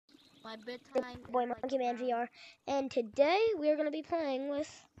My bedtime Boy is like Monkey Man around... VR, and today we are going to be playing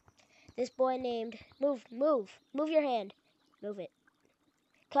with this boy named move your hand, move it.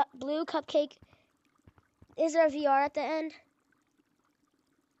 Blue Cupcake. Is there a VR at the end?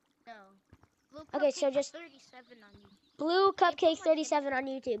 No. Blue Okay, Cupcake so just 37 on you. Blue Cupcake 37 on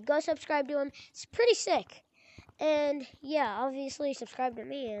YouTube. Go subscribe to him. It's pretty sick. And yeah, obviously subscribe to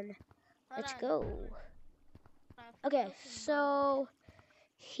me and let's go. Okay, so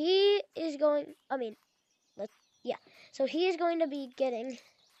he is going. So he is going to be getting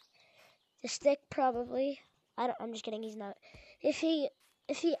the stick probably. I'm just kidding. He's not. If he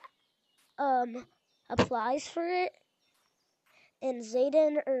applies for it, and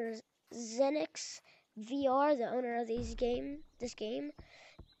Zayden or Zenix VR, the owner of this game,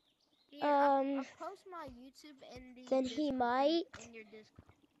 yeah, I'll post my YouTube in the then he might. In your Discord.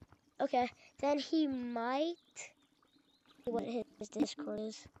 Okay, then he might. What his Discord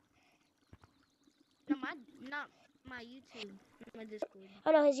is? No, not my YouTube. My Discord.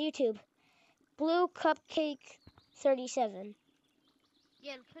 Oh no, his YouTube. Blue Cupcake 37.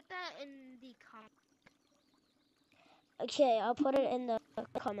 Yeah, put that in the comments. Okay, I'll put it in the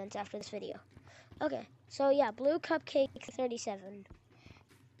comments after this video. Okay, so yeah, Blue Cupcake 37.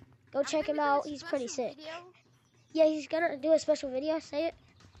 Go check him out. He's pretty sick. Video. Yeah, he's gonna do a special video. Say it.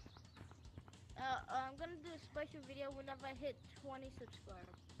 I'm gonna do a special video whenever I hit 20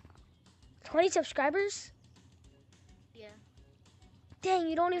 subscribers. 20 subscribers? Yeah. Dang,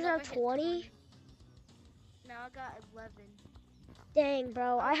 you don't even have 20? No, I got 11. Dang,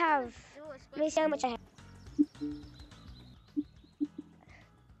 bro, I have. Let me see how much I have.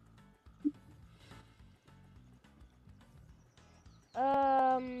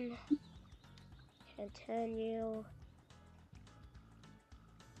 Continue.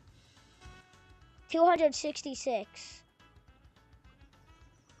 266.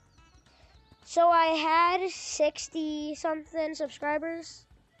 So I had 60 something subscribers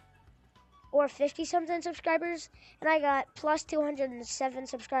or 50 something subscribers, and I got plus 207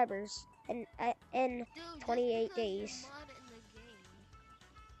 subscribers in 28 days.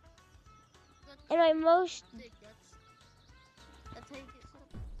 And my most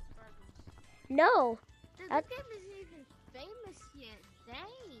no. Dude, this game isn't even famous yet. Dang.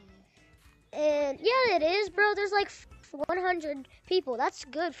 And yeah, it is, bro. There's like 100 people. That's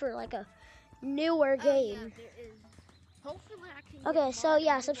good for like a newer game. Yeah, there is. Hopefully I can. Okay, so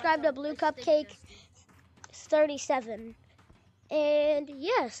yeah, subscribe to Blue Cupcake 37. And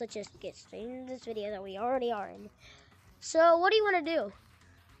yes, let's just get straight into this video that we already are in. So what do you want to do?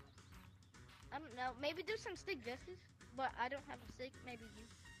 I don't know. Maybe do some stick justice, but I don't have a stick. Maybe you.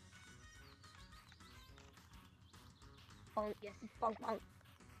 Bonk, yes. Bonk, bonk.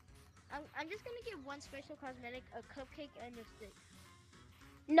 I'm just gonna get one special cosmetic, a cupcake, and a stick.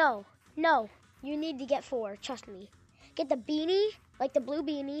 No, you need to get 4. Trust me. Get the beanie, like the blue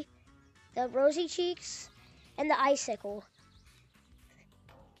beanie, the rosy cheeks, and the icicle.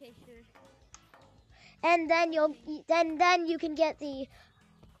 Okay, sure. And then then you can get the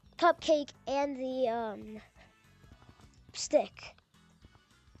cupcake and the stick.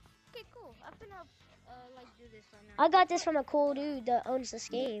 Okay, cool. I'm gonna do this right now. I got this from a cool dude that owns this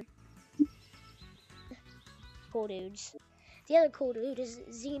game. Cool dudes. The other cool dude is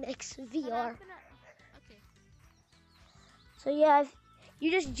Zenix VR. Okay. So yeah, if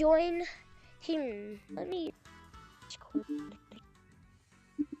you just join him. Let me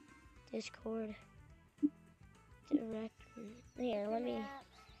Discord. Direct. Here, let me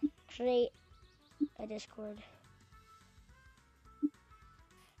create a Discord.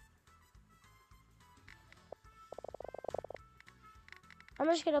 I'm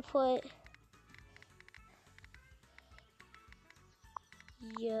just gonna put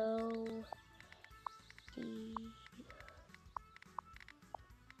yo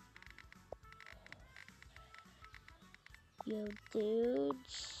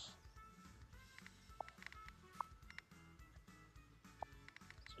dudes.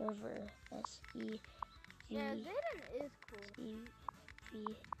 Server SEV. Yeah, Zayden is cool.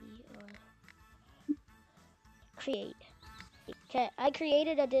 CVER. Create. Okay, I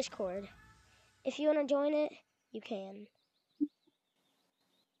created a Discord. If you want to join it, you can.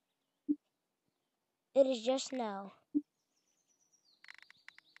 It is just now.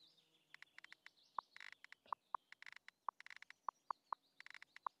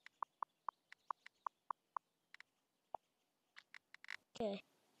 Okay.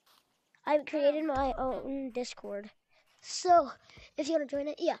 I've created my own Discord. So, if you want to join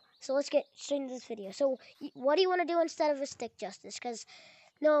it, yeah. So let's get straight into this video. So, what do you want to do instead of a stick justice? Because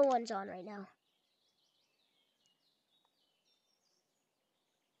no one's on right now.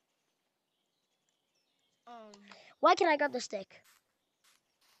 Why can't I grab the stick?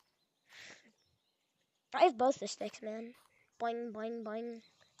 I have both the sticks, man. Boing, boing, boing.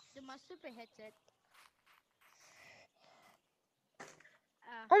 Dude, my super headset.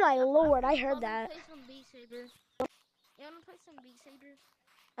 Oh my lord, I heard that. Play some Beat Saber. You wanna play some Beat Saber?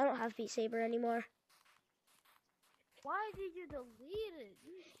 I don't have Beat Saber anymore. Why did you delete it?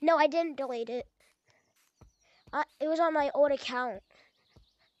 No, I didn't delete it. It was on my old account.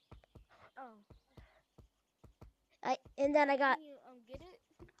 Oh. And then I got. Can you get it?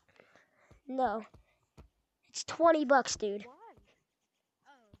 No. It's $20, dude. Why?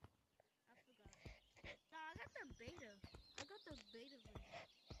 Oh, I forgot. No, I got the beta. I got the beta version.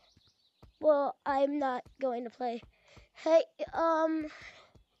 Well, I'm not going to play. Hey,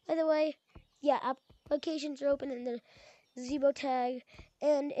 by the way, yeah, applications are open in the Zebo tag.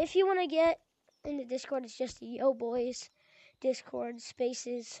 And if you want to get in the Discord, it's just Yo Boys Discord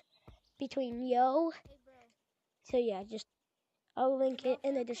spaces between Yo. Hey, bro. So yeah, just I'll link it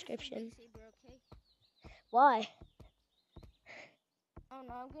in the description. Saber, okay? Why? Oh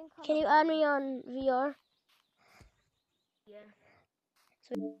no, I'm getting caught. Can you add me on VR? Yeah.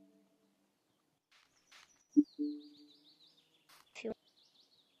 So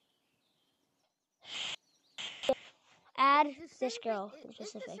add this girl in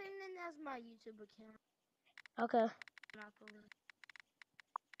specific. It's the same thing as my YouTube account. Okay.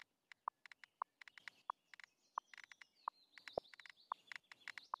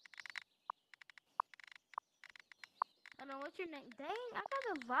 I don't know what's your name. Dang, I got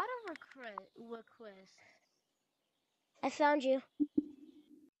a lot of requests. I found you.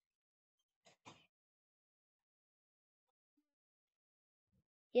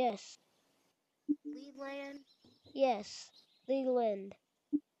 Yes. Leland. Yes. Leland.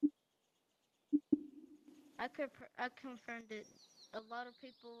 I confirmed it. A lot of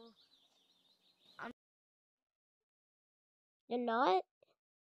people. You're not?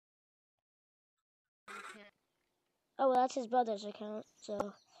 Okay. Oh, well, that's his brother's account, so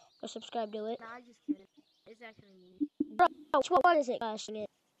go subscribe to it. Nah, I just kidding. It's actually me. Bro, which one is it flashing it?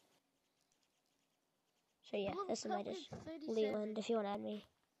 So yeah, Blue this is my Cupcake 37. Leland, if you want to add me.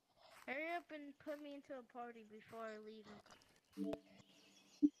 Hurry up and put me into a party before I leave.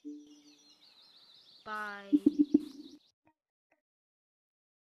 Bye.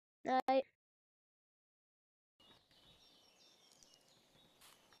 Night.